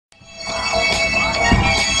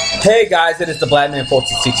Hey guys, it is the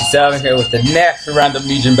BM1467 here with the next random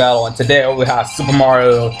Legion battle, and today we have Super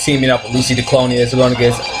Mario teaming up with Lucy Declonius. We're going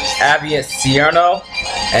against M.U.G.E.N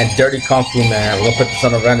and Dirty Kung Fu Man. We're going to put this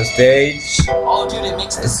on a random stage. Oh dude, it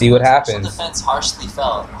makes and see what happens. Defense harshly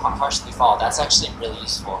fall. That's actually really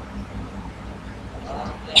useful.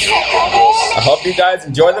 I hope you guys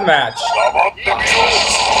enjoy the match.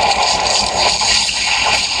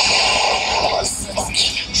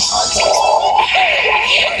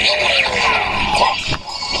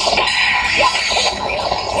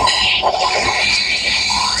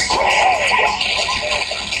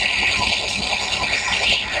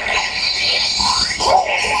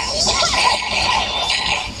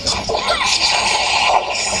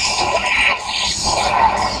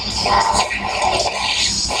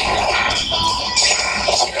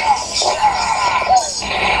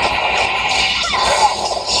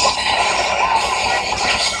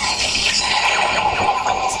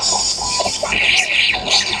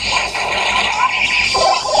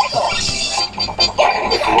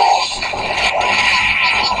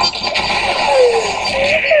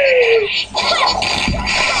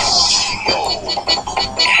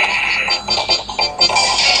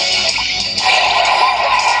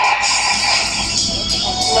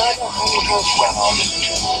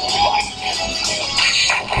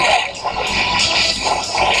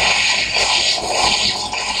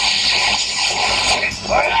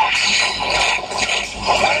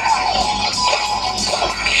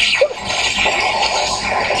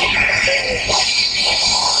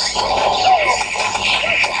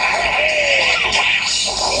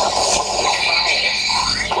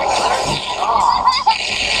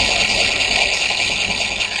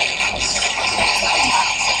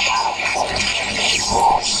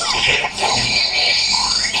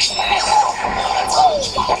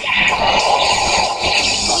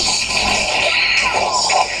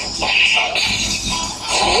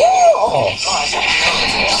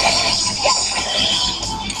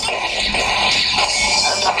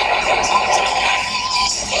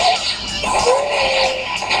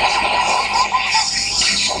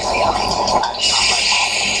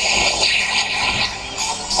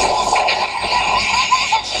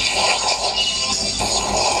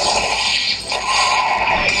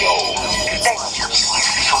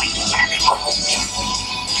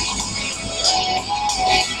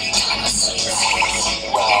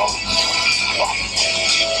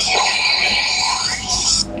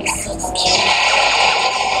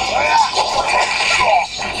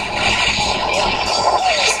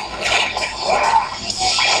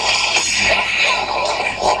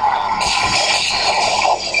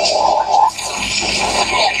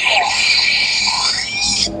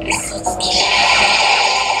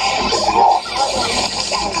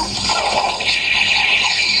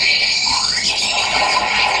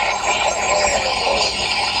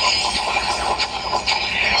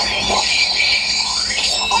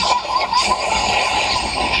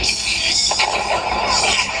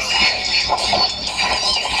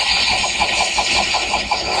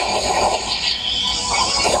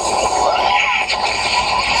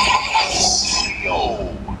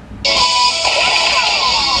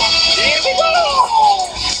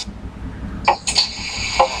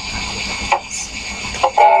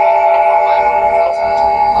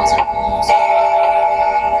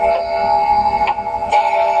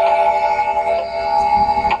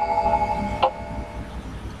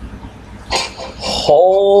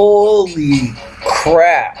 Holy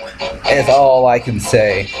crap is all I can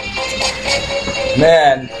say.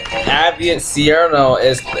 Man, M.U.G.E.N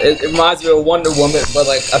it reminds me of Wonder Woman, but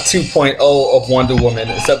like a 2.0 of Wonder Woman,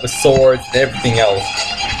 except with swords and everything else.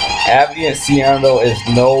 M.U.G.E.N is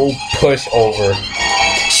no pushover.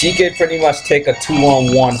 She could pretty much take a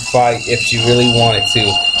 2-on-1 fight if she really wanted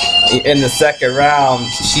to. In the second round,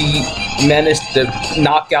 she managed to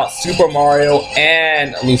knock out Super Mario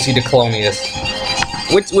and Lucy Declonius,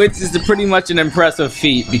 which is pretty much an impressive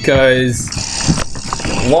feat, because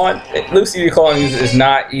one, Lucy Declonius is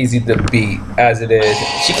not easy to beat as it is.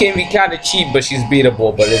 She can be kind of cheap, but she's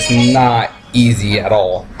beatable, but it's not easy at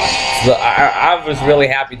all. So I was really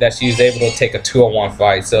happy that she was able to take a 2-on-1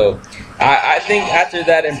 fight. So I think after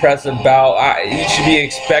that impressive bout, you should be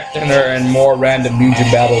expecting her in more random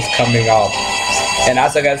M.U.G.E.N battles coming up. And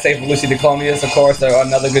as I gotta say for Lucy Declonius, of course,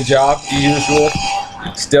 another good job, as usual.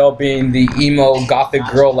 Still being the emo gothic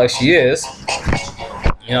girl like she is.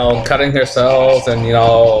 You know, cutting herself and, you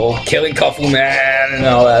know, killing Kung Fu Man and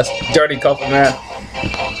all that. Dirty Kung Fu Man.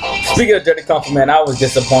 Speaking of Dirty Kung Fu Man, I was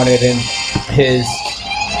disappointed in his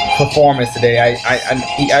performance today.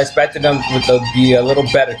 I expected him to be a little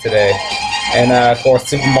better today. And of course,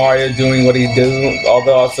 Super Mario doing what he do.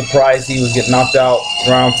 Although I was surprised he was getting knocked out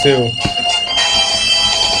round 2.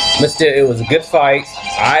 But still, it was a good fight.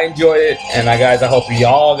 I enjoyed it, and guys, I hope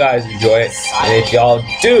y'all guys enjoy it. And if y'all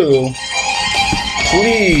do,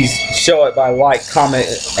 please show it by like, comment,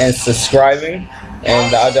 and subscribing,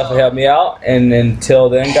 and that'll definitely help me out. And until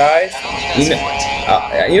then, guys,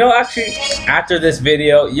 actually, after this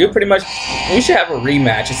video, we should have a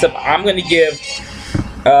rematch. Except I'm gonna give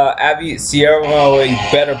M.U.G.E.N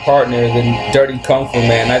a better partner than Dirty Kung Fu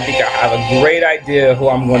Man. I think I have a great idea who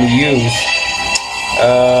I'm going to use.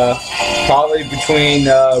 Probably between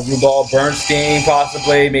Rubal Bernstein,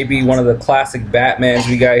 possibly, maybe one of the classic Batmans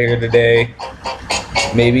we got here today,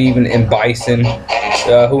 maybe even M. Bison.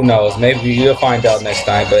 Who knows? Maybe you'll find out next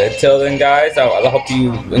time. But until then, guys, I hope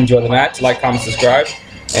you enjoy the match. Like, comment, subscribe,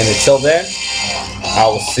 and until then, I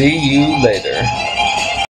will see you later.